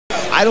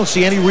I don't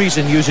see any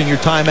reason using your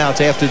timeouts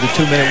after the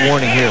 2-minute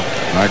warning here.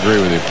 I agree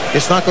with you.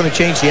 It's not going to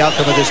change the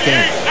outcome of this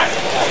game.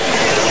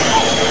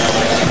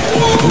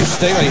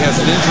 Staley has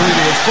an injury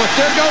to his foot.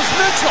 There goes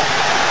Mitchell.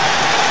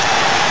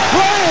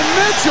 Brian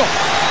Mitchell.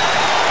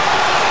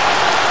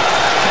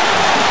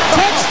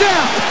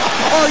 Touchdown.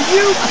 Are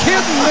you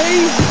kidding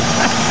me?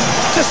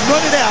 Just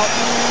run it out.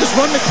 Just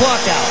run the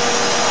clock out.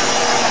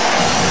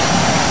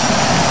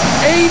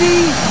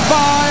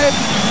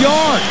 85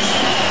 yards.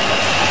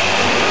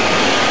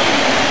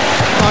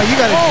 Oh, you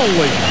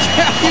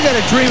got to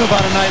dream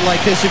about a night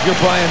like this if you're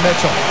Brian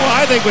Mitchell. Well,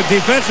 I think with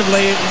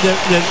defensively, the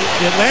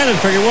Atlanta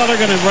figure, well,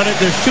 they're going to run it.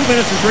 There's 2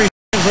 minutes and 3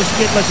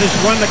 seconds. Let's just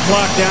run the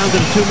clock down to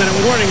the 2-minute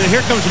warning. And here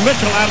comes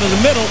Mitchell out in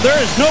the middle.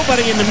 There is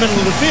nobody in the middle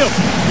of the field.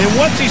 And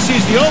once he sees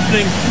the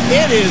opening,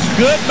 it is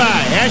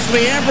goodbye.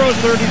 Ashley Ambrose,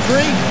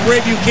 33. Ray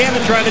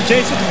Buchanan trying to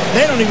chase it.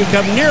 They don't even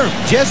come near him.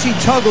 Jesse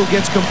Tuggle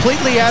gets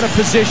completely out of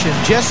position.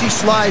 Jesse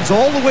slides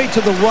all the way to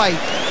the right,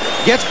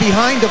 gets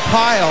behind a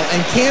pile,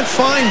 and can't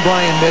find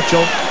Brian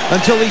Mitchell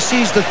until he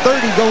sees the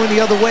 30 going the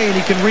other way and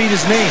he can read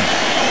his name.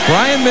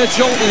 Brian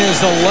Mitchell in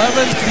his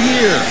 11th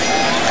year.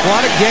 A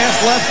lot of gas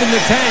left in the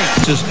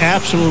tank. This is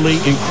absolutely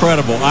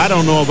incredible. I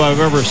don't know if I've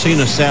ever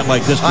seen a stat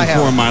like this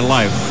before in my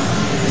life.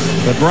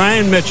 But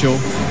Brian Mitchell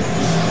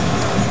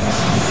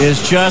is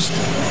just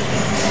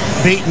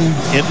beaten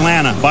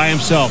Atlanta by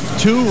himself.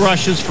 2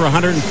 rushes for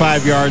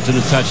 105 yards and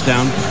a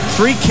touchdown.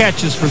 3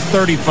 catches for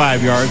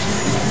 35 yards.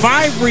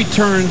 5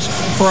 returns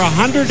for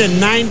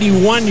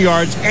 191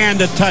 yards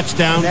and a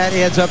touchdown. And that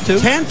adds up to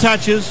 10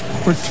 touches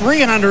for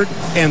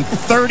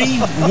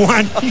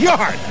 331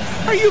 yards.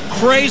 Are you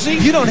crazy?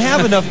 You don't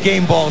have enough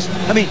game balls.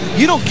 I mean,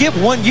 you don't give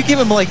one. You give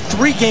him like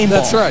 3 game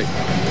balls. That's right.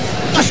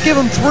 Just give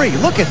him 3.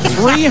 Look at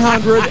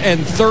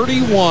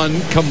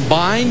 331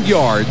 combined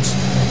yards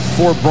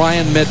for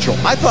Brian Mitchell.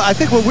 I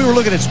think when we were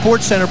looking at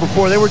SportsCenter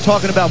before, they were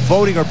talking about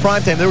voting or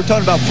primetime. They were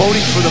talking about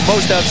voting for the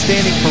most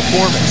outstanding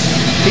performance.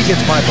 He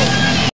gets my vote.